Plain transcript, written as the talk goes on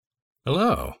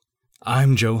Hello,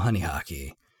 I'm Joe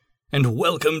Honeyhockey, and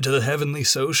welcome to the Heavenly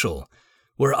Social,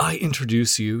 where I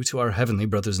introduce you to our heavenly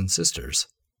brothers and sisters,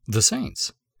 the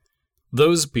saints.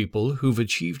 Those people who've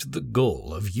achieved the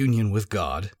goal of union with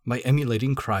God by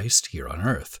emulating Christ here on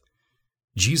earth.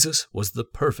 Jesus was the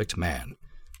perfect man,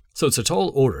 so it's a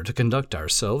tall order to conduct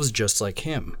ourselves just like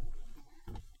him.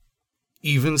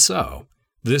 Even so,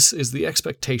 this is the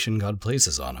expectation God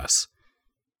places on us.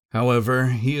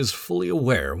 However, he is fully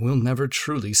aware we'll never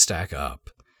truly stack up.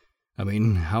 I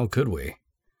mean, how could we?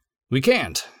 We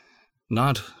can't.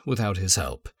 Not without his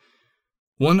help.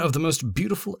 One of the most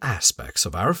beautiful aspects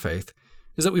of our faith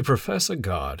is that we profess a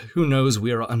God who knows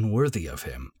we are unworthy of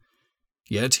him.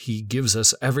 Yet he gives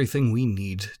us everything we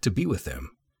need to be with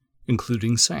him,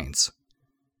 including saints.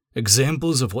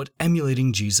 Examples of what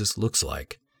emulating Jesus looks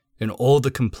like, in all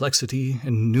the complexity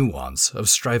and nuance of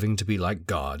striving to be like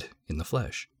God in the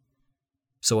flesh.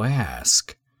 So I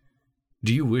ask,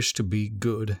 do you wish to be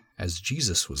good as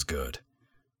Jesus was good?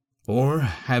 Or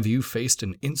have you faced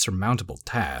an insurmountable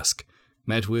task,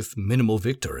 met with minimal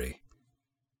victory?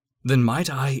 Then might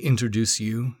I introduce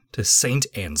you to Saint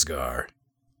Ansgar.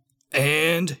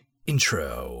 And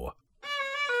intro.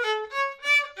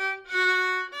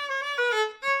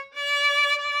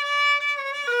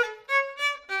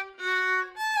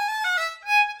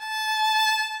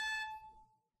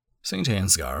 Saint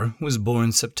Ansgar was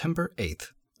born September 8th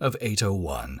of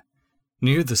 801,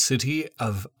 near the city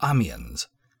of Amiens.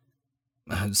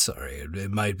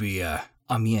 It might be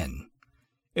Amiens,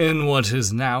 in what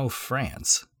is now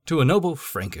France, to a noble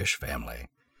Frankish family.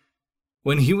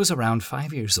 When he was around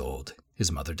 5 years old, his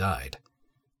mother died.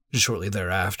 Shortly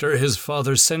thereafter, his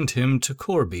father sent him to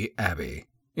Corbie Abbey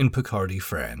in Picardy,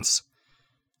 France.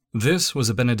 This was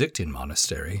a Benedictine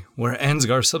monastery where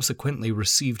Ansgar subsequently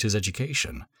received his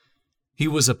education. He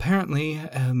was apparently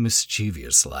a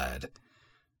mischievous lad.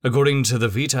 According to the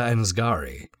Vita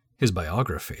Ansgari, his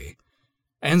biography,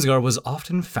 Ansgar was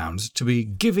often found to be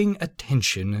giving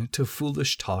attention to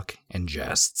foolish talk and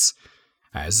jests,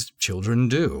 as children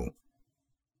do.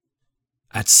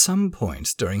 At some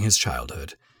point during his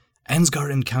childhood,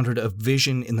 Ansgar encountered a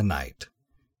vision in the night.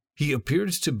 He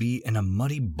appeared to be in a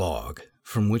muddy bog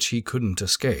from which he couldn't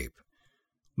escape.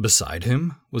 Beside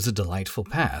him was a delightful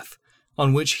path,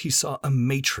 on which he saw a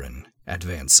matron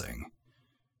advancing.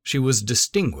 She was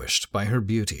distinguished by her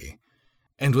beauty,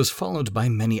 and was followed by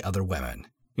many other women,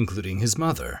 including his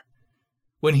mother.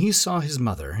 When he saw his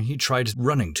mother, he tried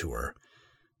running to her,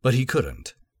 but he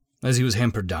couldn't, as he was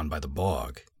hampered down by the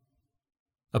bog.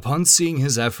 Upon seeing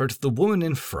his effort, the woman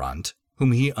in front,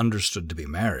 whom he understood to be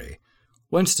Mary,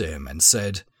 went to him and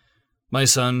said, "My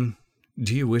son,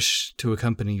 do you wish to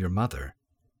accompany your mother?"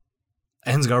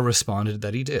 Ansgar responded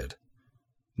that he did.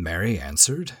 Mary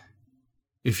answered,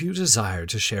 "If you desire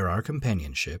to share our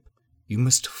companionship, you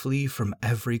must flee from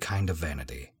every kind of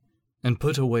vanity, and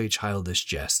put away childish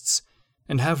jests,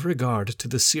 and have regard to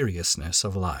the seriousness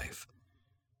of life.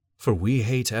 For we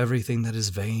hate everything that is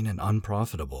vain and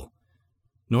unprofitable,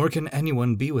 nor can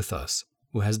anyone be with us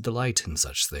who has delight in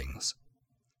such things."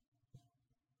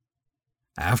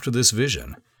 After this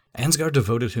vision, Ansgar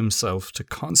devoted himself to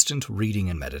constant reading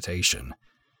and meditation.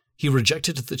 He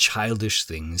rejected the childish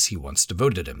things he once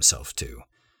devoted himself to,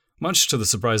 much to the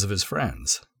surprise of his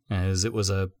friends, as it was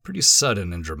a pretty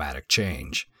sudden and dramatic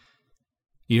change.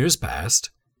 Years passed,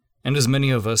 and as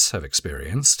many of us have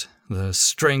experienced, the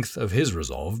strength of his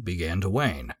resolve began to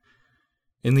wane.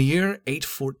 In the year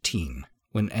 814,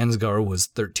 when Ansgar was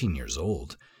 13 years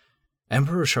old,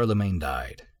 Emperor Charlemagne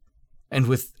died, and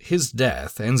with his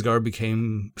death, Ansgar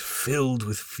became filled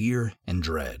with fear and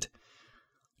dread.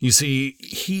 You see,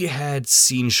 he had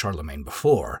seen Charlemagne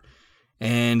before,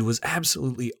 and was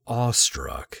absolutely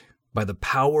awestruck by the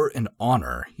power and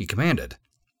honor he commanded.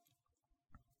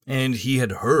 And he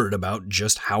had heard about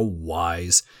just how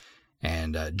wise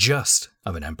and just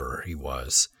of an emperor he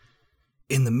was.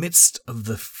 In the midst of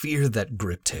the fear that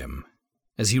gripped him,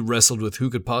 as he wrestled with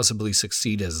who could possibly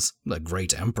succeed as a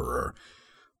great emperor,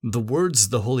 the words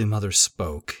the Holy Mother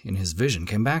spoke in his vision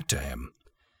came back to him.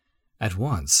 At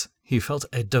once, he felt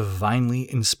a divinely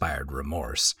inspired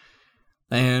remorse,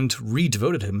 and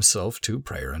re-devoted himself to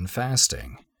prayer and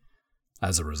fasting.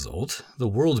 As a result, the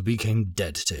world became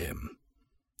dead to him,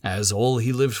 as all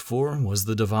he lived for was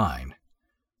the divine.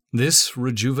 This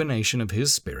rejuvenation of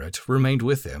his spirit remained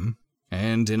with him,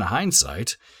 and in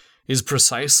hindsight, is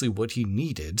precisely what he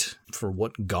needed for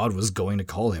what God was going to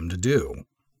call him to do.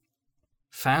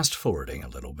 Fast-forwarding a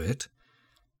little bit,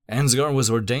 Ansgar was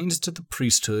ordained to the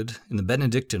priesthood in the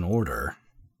Benedictine order,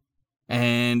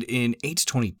 and in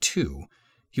 822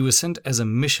 he was sent as a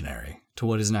missionary to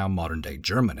what is now modern-day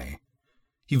Germany,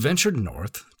 he ventured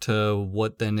north to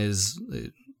what is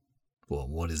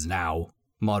now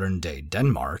modern-day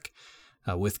Denmark,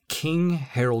 with King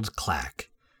Harald Clack,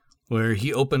 where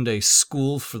he opened a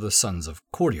school for the sons of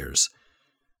courtiers.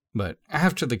 But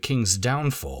after the king's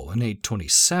downfall in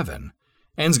 827,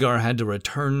 Ansgar had to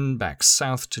return back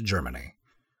south to Germany.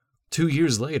 2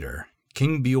 years later,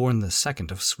 King Bjorn II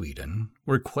of Sweden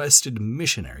requested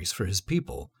missionaries for his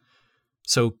people.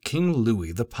 So King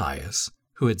Louis the Pious,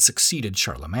 who had succeeded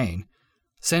Charlemagne,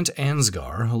 sent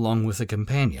Ansgar along with a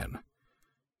companion.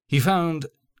 He found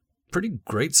pretty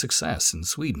great success in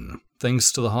Sweden,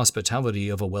 thanks to the hospitality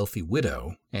of a wealthy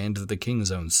widow and the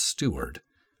king's own steward.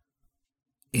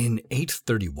 In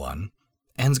 831,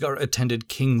 Ansgar attended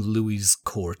King Louis's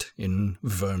court in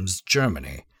Worms,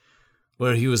 Germany,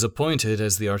 where he was appointed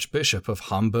as the Archbishop of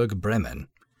Hamburg-Bremen.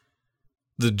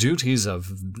 The duties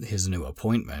of his new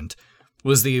appointment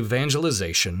was the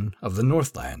evangelization of the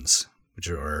Northlands, which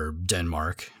are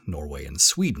Denmark, Norway, and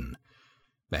Sweden,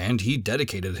 and he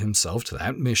dedicated himself to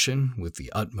that mission with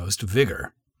the utmost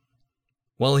vigor.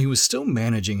 While he was still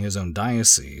managing his own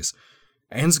diocese,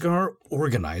 Ansgar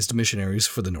organized missionaries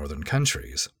for the northern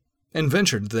countries, and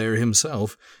ventured there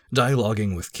himself,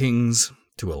 dialoguing with kings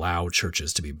to allow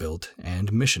churches to be built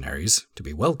and missionaries to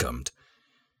be welcomed.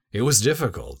 It was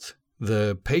difficult.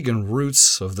 The pagan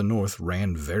roots of the north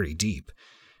ran very deep,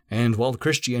 and while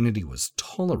Christianity was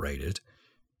tolerated,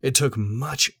 it took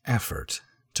much effort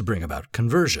to bring about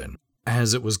conversion,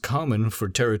 as it was common for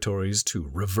territories to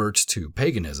revert to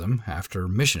paganism after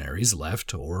missionaries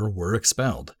left or were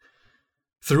expelled.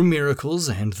 Through miracles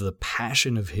and the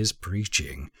passion of his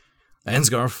preaching,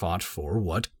 Ansgar fought for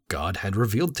what God had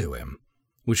revealed to him,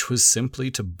 which was simply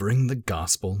to bring the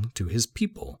gospel to his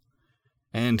people.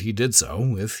 And he did so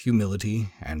with humility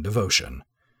and devotion.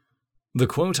 The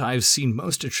quote I've seen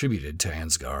most attributed to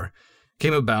Ansgar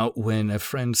came about when a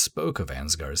friend spoke of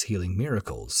Ansgar's healing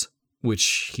miracles,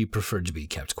 which he preferred to be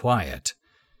kept quiet.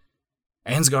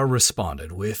 Ansgar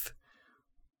responded with,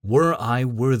 "Were I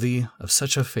worthy of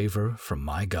such a favor from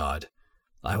my God,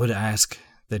 I would ask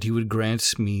that he would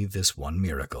grant me this one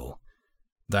miracle,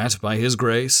 that by his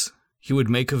grace he would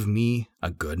make of me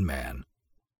a good man."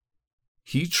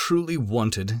 He truly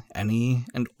wanted any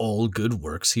and all good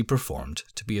works he performed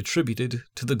to be attributed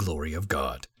to the glory of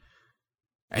God.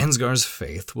 Ansgar's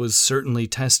faith was certainly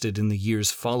tested in the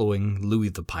years following Louis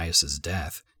the Pious's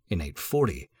death in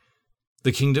 840.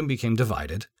 The kingdom became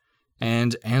divided,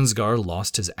 and Ansgar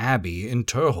lost his abbey in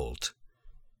Terholt.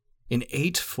 In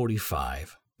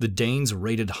 845, the Danes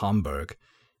raided Hamburg,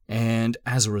 and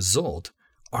as a result,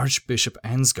 Archbishop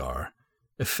Ansgar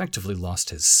effectively lost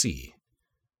his see.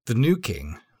 The new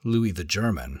king, Louis the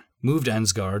German, moved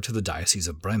Ansgar to the Diocese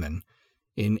of Bremen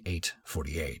in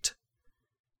 848.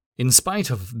 In spite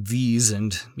of these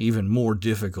and even more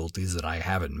difficulties that I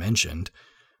haven't mentioned,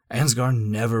 Ansgar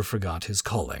never forgot his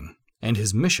calling and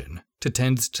his mission to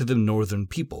tend to the northern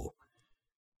people.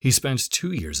 He spent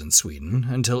 2 years in Sweden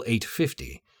until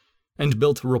 850, and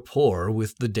built rapport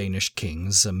with the Danish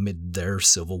kings amid their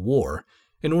civil war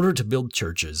in order to build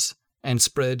churches and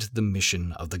spread the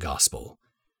mission of the gospel.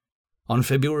 On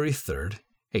February 3rd,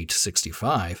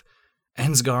 865,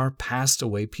 Ansgar passed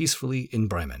away peacefully in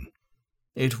Bremen.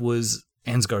 It was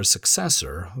Ansgar's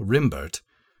successor, Rimbert,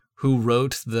 who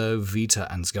wrote the Vita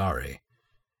Ansgari,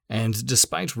 and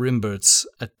despite Rimbert's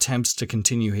attempts to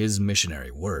continue his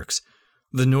missionary works,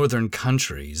 the northern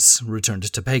countries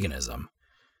returned to paganism.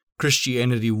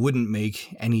 Christianity wouldn't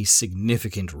make any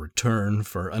significant return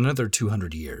for another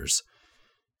 200 years.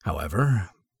 However,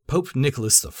 Pope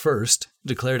Nicholas I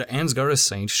declared Ansgar a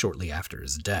saint shortly after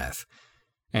his death,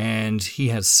 and he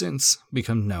has since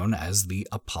become known as the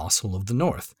Apostle of the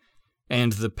North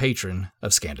and the patron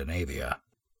of Scandinavia.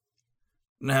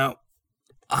 Now,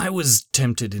 I was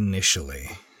tempted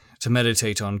initially to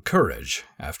meditate on courage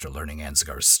after learning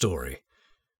Ansgar's story,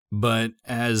 but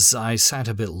as I sat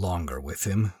a bit longer with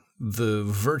him, the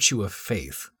virtue of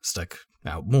faith stuck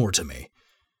out more to me.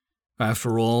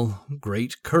 After all,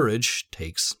 great courage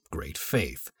takes great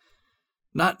faith.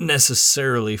 Not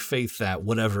necessarily faith that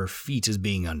whatever feat is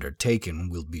being undertaken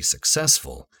will be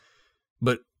successful,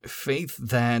 but faith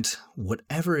that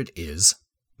whatever it is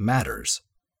matters.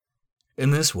 In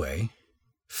this way,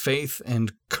 faith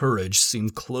and courage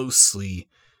seem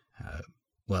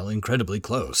incredibly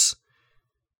close.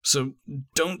 So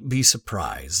don't be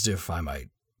surprised if I might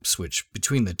switch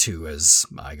between the two as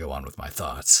I go on with my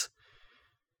thoughts.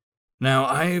 Now,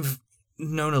 I've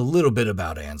known a little bit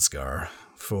about Ansgar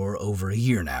for over a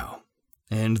year now,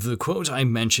 and the quote I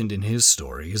mentioned in his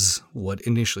story is what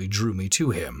initially drew me to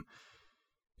him.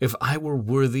 If I were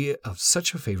worthy of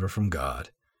such a favor from God,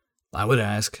 I would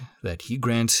ask that he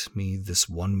grant me this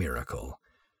one miracle,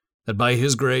 that by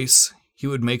his grace he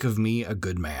would make of me a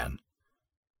good man.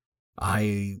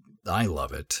 I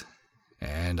love it,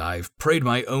 and I've prayed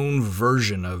my own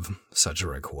version of such a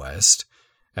request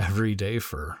every day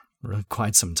for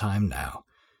quite some time now,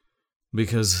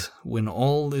 because when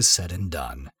all is said and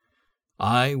done,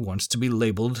 I want to be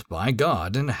labeled by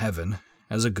God in heaven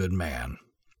as a good man.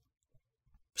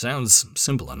 Sounds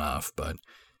simple enough, but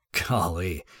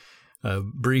golly, a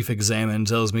brief examine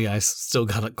tells me I still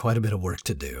got quite a bit of work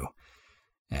to do,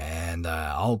 and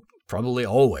I'll probably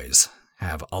always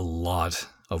have a lot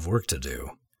of work to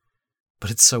do,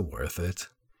 but it's so worth it.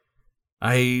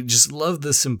 I just love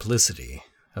the simplicity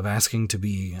of asking to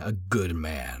be a good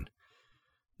man.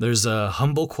 There's a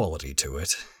humble quality to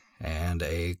it, and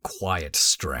a quiet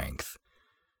strength.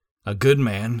 A good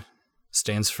man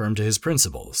stands firm to his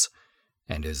principles,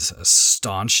 and is a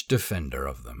staunch defender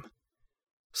of them.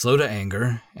 Slow to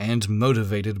anger, and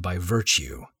motivated by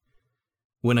virtue.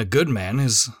 When a good man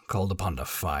is called upon to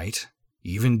fight,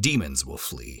 even demons will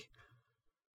flee.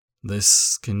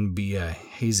 This can be a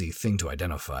hazy thing to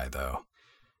identify, though.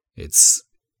 It's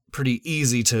pretty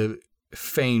easy to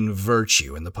feign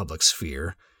virtue in the public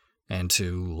sphere, and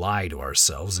to lie to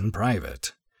ourselves in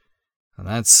private. And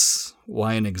that's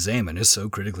why an examen is so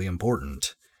critically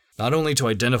important. Not only to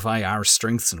identify our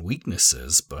strengths and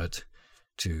weaknesses, but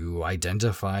to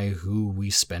identify who we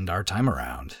spend our time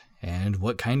around, and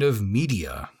what kind of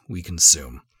media we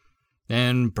consume.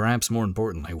 And perhaps more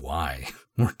importantly, why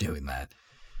we're doing that.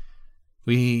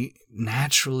 We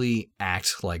naturally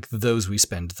act like those we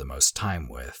spend the most time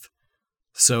with.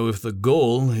 So if the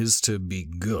goal is to be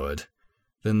good,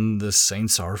 then the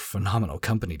saints are phenomenal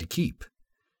company to keep.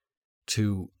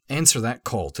 To answer that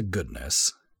call to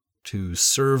goodness, to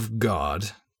serve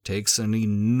God, takes an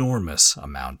enormous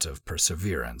amount of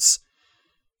perseverance.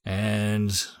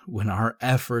 And when our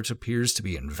effort appears to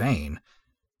be in vain,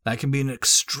 that can be an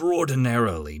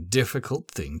extraordinarily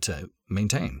difficult thing to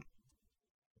maintain.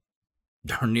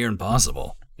 Darn near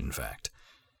impossible, in fact.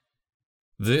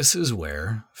 This is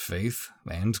where faith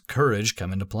and courage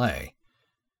come into play.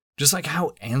 Just like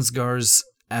how Ansgar's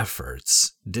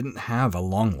efforts didn't have a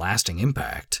long-lasting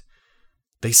impact,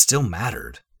 they still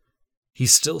mattered. He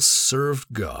still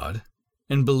served God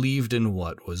and believed in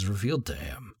what was revealed to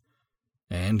him,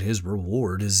 and his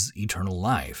reward is eternal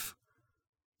life.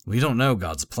 We don't know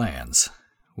God's plans.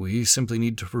 We simply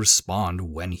need to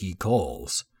respond when he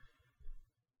calls.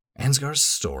 Ansgar's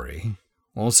story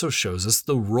also shows us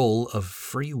the role of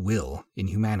free will in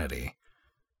humanity.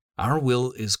 Our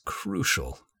will is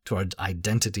crucial to our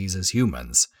identities as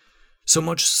humans, so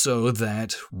much so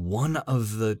that one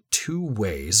of the two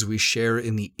ways we share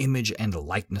in the image and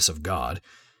likeness of God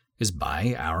is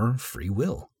by our free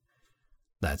will.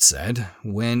 That said,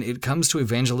 when it comes to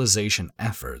evangelization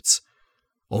efforts,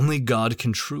 only God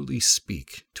can truly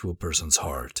speak to a person's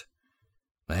heart.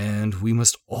 And we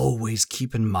must always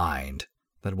keep in mind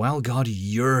that while God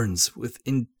yearns with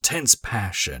intense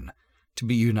passion to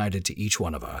be united to each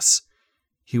one of us,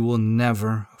 he will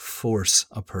never force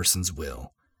a person's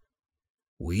will.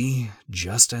 We,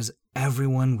 just as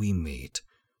everyone we meet,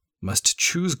 must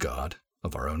choose God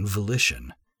of our own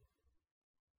volition.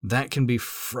 That can be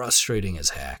frustrating as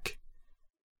heck.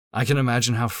 I can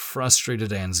imagine how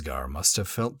frustrated Ansgar must have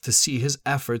felt to see his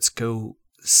efforts go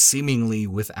seemingly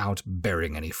without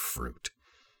bearing any fruit.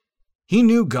 He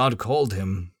knew God called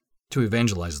him to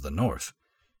evangelize the North,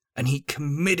 and he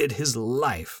committed his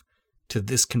life to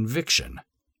this conviction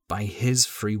by his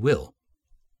free will.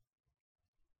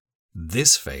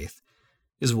 This faith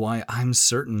is why I'm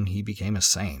certain he became a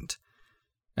saint,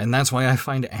 and that's why I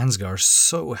find Ansgar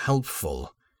so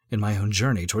helpful in my own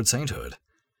journey toward sainthood.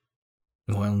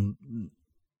 Well,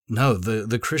 no,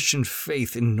 the Christian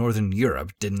faith in Northern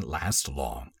Europe didn't last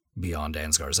long beyond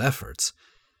Ansgar's efforts,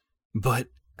 but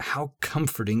how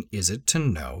comforting is it to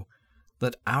know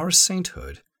that our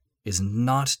sainthood is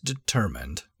not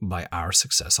determined by our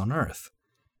success on earth.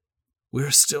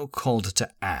 We're still called to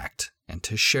act and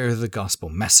to share the gospel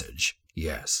message,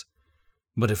 yes,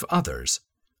 but if others,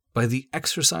 by the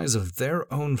exercise of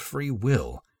their own free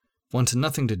will, want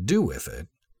nothing to do with it,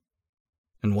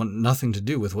 and want nothing to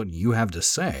do with what you have to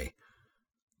say,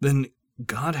 then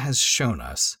God has shown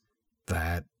us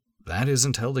that that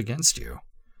isn't held against you.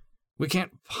 We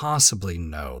can't possibly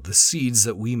know the seeds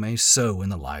that we may sow in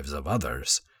the lives of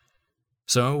others.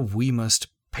 So we must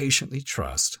patiently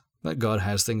trust that God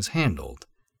has things handled.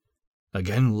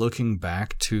 Again, looking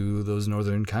back to those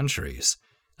northern countries,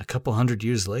 a couple hundred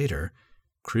years later,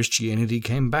 Christianity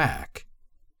came back,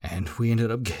 and we ended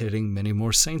up getting many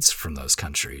more saints from those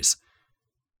countries.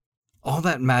 All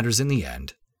that matters in the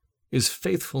end is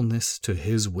faithfulness to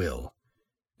His will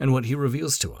and what He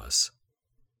reveals to us.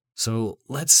 So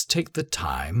let's take the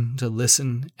time to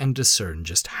listen and discern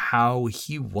just how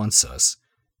He wants us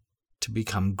to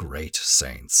become great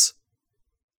saints.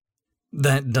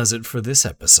 That does it for this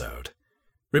episode.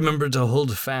 Remember to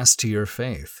hold fast to your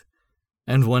faith,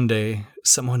 and one day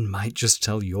someone might just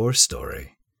tell your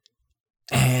story.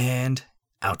 And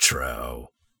outro.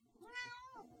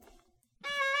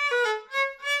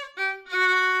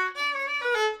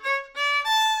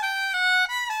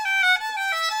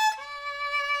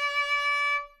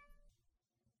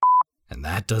 And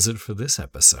that does it for this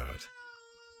episode.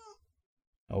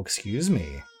 Oh, excuse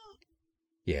me.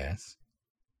 Yes.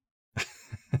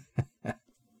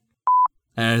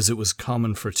 As it was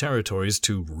common for territories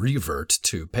to revert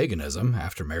to paganism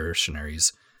after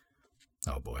missionaries.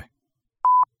 Oh boy.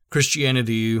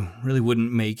 Christianity really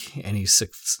wouldn't make any